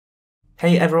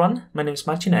Hey everyone, my name is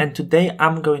Marcin and today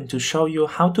I'm going to show you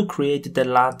how to create the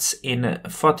LUTs in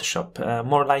Photoshop,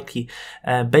 more likely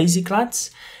basic LUTs.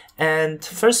 And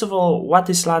first of all, what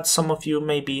is LUTs? Some of you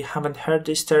maybe haven't heard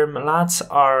this term. LUTs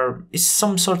is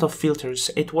some sort of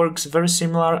filters. It works very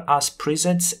similar as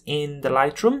presets in the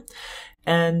Lightroom.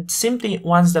 And simply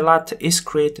once the LUT is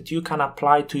created, you can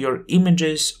apply to your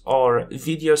images or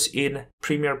videos in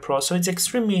Premiere Pro. So it's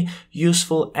extremely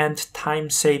useful and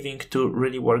time saving to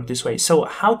really work this way. So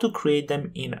how to create them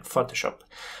in Photoshop?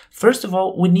 First of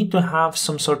all, we need to have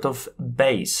some sort of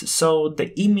base. So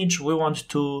the image we want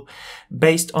to,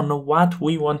 based on what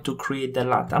we want to create the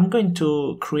LUT. I'm going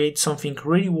to create something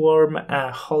really warm,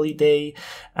 holiday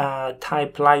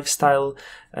type lifestyle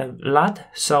LUT.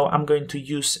 So I'm going to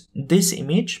use this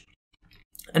image.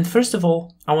 And first of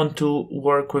all, I want to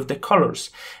work with the colors.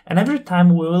 And every time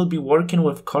we will be working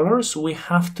with colors, we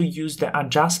have to use the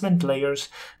adjustment layers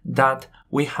that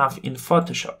we have in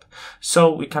Photoshop.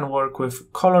 So we can work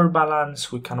with color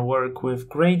balance, we can work with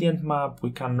gradient map,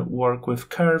 we can work with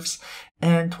curves.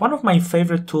 And one of my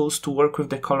favorite tools to work with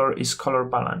the color is color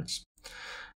balance.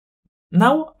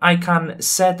 Now I can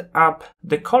set up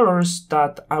the colors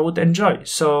that I would enjoy.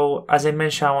 So as I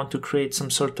mentioned, I want to create some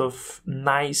sort of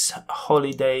nice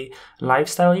holiday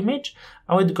lifestyle image.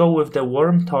 I would go with the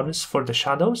warm tones for the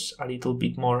shadows, a little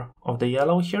bit more of the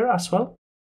yellow here as well.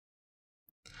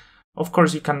 Of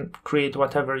course, you can create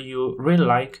whatever you really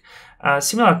like.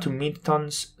 Similar to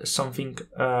mid-tones, something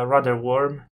rather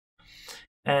warm.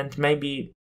 And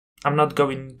maybe I'm not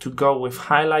going to go with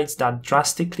highlights that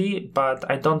drastically, but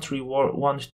I don't really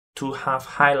want to have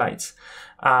highlights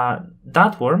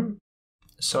that warm.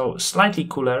 So slightly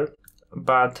cooler,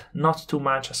 but not too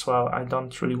much as well. I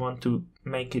don't really want to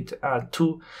make it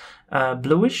too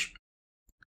bluish.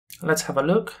 Let's have a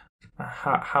look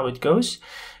how it goes.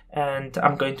 And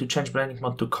I'm going to change blending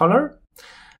mode to color.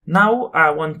 Now I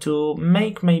want to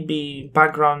make maybe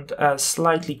background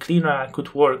slightly cleaner. I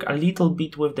could work a little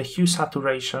bit with the hue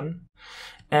saturation.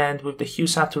 And with the hue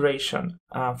saturation,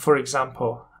 for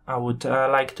example, I would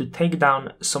like to take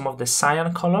down some of the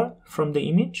cyan color from the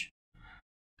image.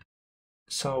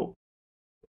 So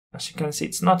as you can see,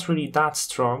 it's not really that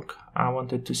strong. I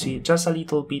wanted to see just a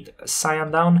little bit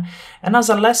cyan down. And as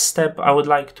a last step, I would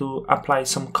like to apply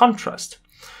some contrast.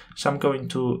 So I'm going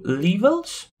to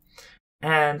levels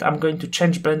and I'm going to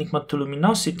change blending mode to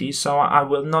luminosity so I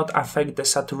will not affect the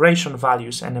saturation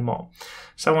values anymore.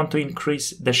 So I want to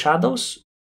increase the shadows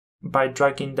by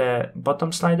dragging the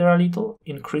bottom slider a little,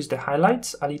 increase the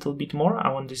highlights a little bit more.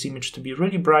 I want this image to be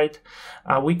really bright.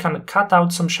 We can cut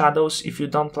out some shadows if you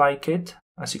don't like it.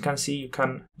 As you can see, you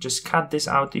can just cut this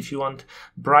out if you want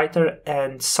brighter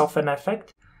and soften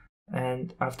effect.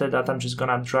 And after that, I'm just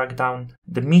gonna drag down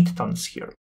the midtones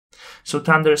here. So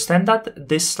to understand that,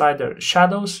 this slider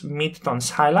shadows,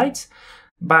 midtones, highlights.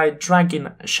 By dragging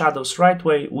shadows right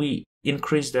way, we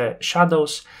increase the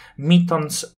shadows.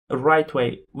 Midtones right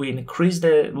way, we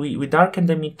darken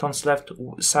the midtones. Left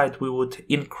side, we would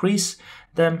increase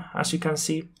them. As you can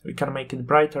see, we can make it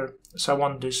brighter. So I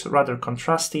want this rather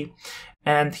contrasty.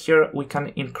 And here we can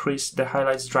increase the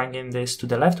highlights, dragging this to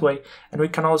the left way. And we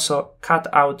can also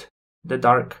cut out the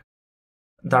dark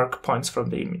points from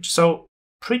the image. So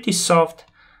pretty soft,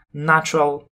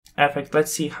 natural effect.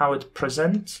 Let's see how it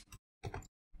presents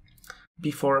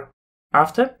before,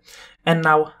 after. And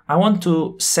now I want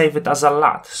to save it as a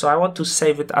LUT. So I want to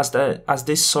save it as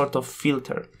this sort of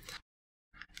filter.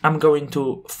 I'm going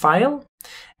to File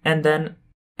and then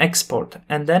Export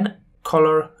and then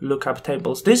Color Lookup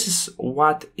Tables. This is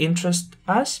what interests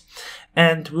us.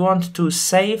 And we want to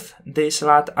save this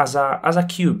LUT as a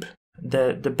cube,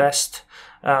 the best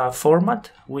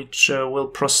format, which will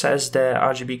process the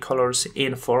RGB colors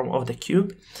in form of the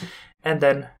cube. And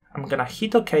then I'm gonna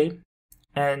hit OK,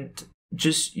 and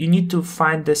you need to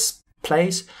find this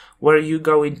place where you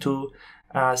go into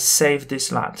save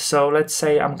this LUT. So let's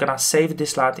say I'm gonna save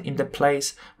this LUT in the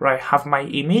place where I have my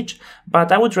image,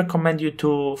 but I would recommend you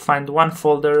to find one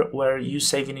folder where you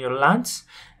save in your LUTs,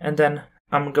 and then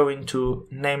I'm going to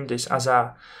name this as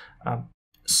a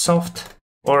soft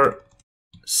or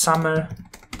summer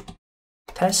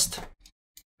test.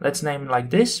 Let's name it like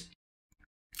this.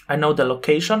 I know the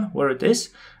location where it is.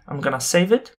 I'm gonna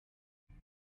save it.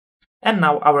 And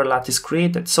now our LUT is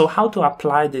created. So how to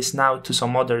apply this now to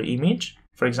some other image?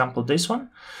 For example, this one.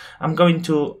 I'm going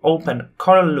to open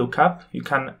Color Lookup. You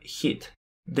can hit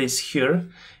this here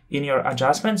in your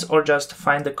adjustments or just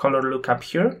find the Color Lookup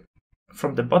here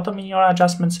from the bottom in your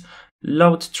adjustments,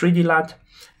 load 3D LUT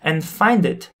and find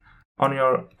it on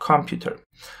your computer.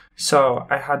 So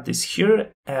I had this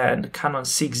here and Canon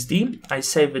 6D. I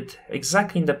save it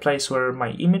exactly in the place where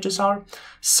my images are.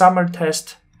 Summer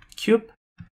test, cube,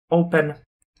 open,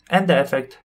 and the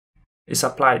effect is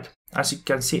applied. As you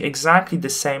can see, exactly the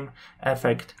same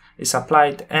effect is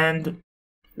applied, and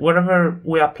wherever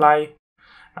we apply,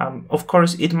 of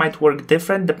course, it might work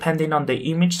different depending on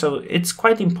the image, so it's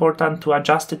quite important to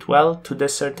adjust it well to the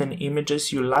certain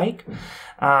images you like,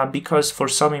 because for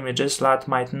some images LUT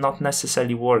might not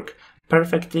necessarily work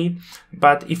perfectly,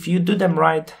 but if you do them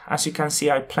right, as you can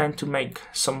see, I plan to make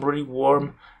some really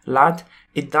warm LUT.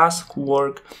 It does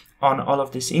work on all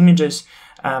of these images.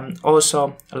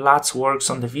 Also, LUTs works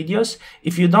on the videos.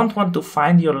 If you don't want to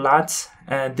find your LUTs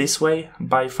this way,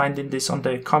 by finding this on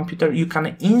the computer, you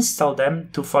can install them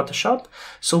to Photoshop.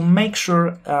 So make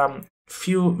sure,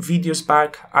 few videos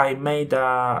back I made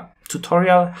a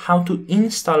tutorial how to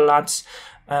install LUTs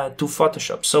to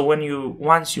Photoshop. So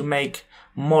once you make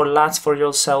more LUTs for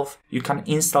yourself, you can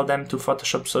install them to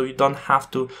Photoshop, so you don't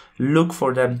have to look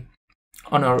for them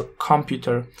on your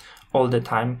computer all the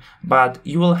time, but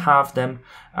you will have them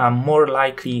more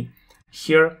likely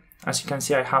here. As you can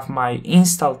see, I have my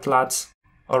installed LUTs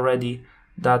already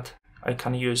that I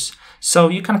can use. So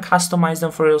you can customize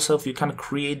them for yourself. You can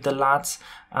create the LUTs,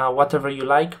 whatever you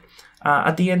like.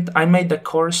 At the end, I made the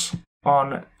course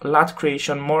on LUT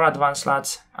creation, more advanced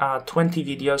LUTs, 20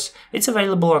 videos. It's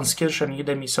available on Skillshare and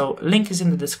Udemy, so link is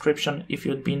in the description if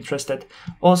you'd be interested.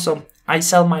 Also, I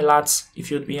sell my LUTs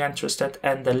if you'd be interested,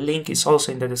 and the link is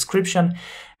also in the description.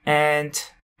 And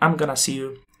I'm gonna see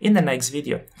you in the next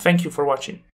video. Thank you for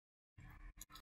watching.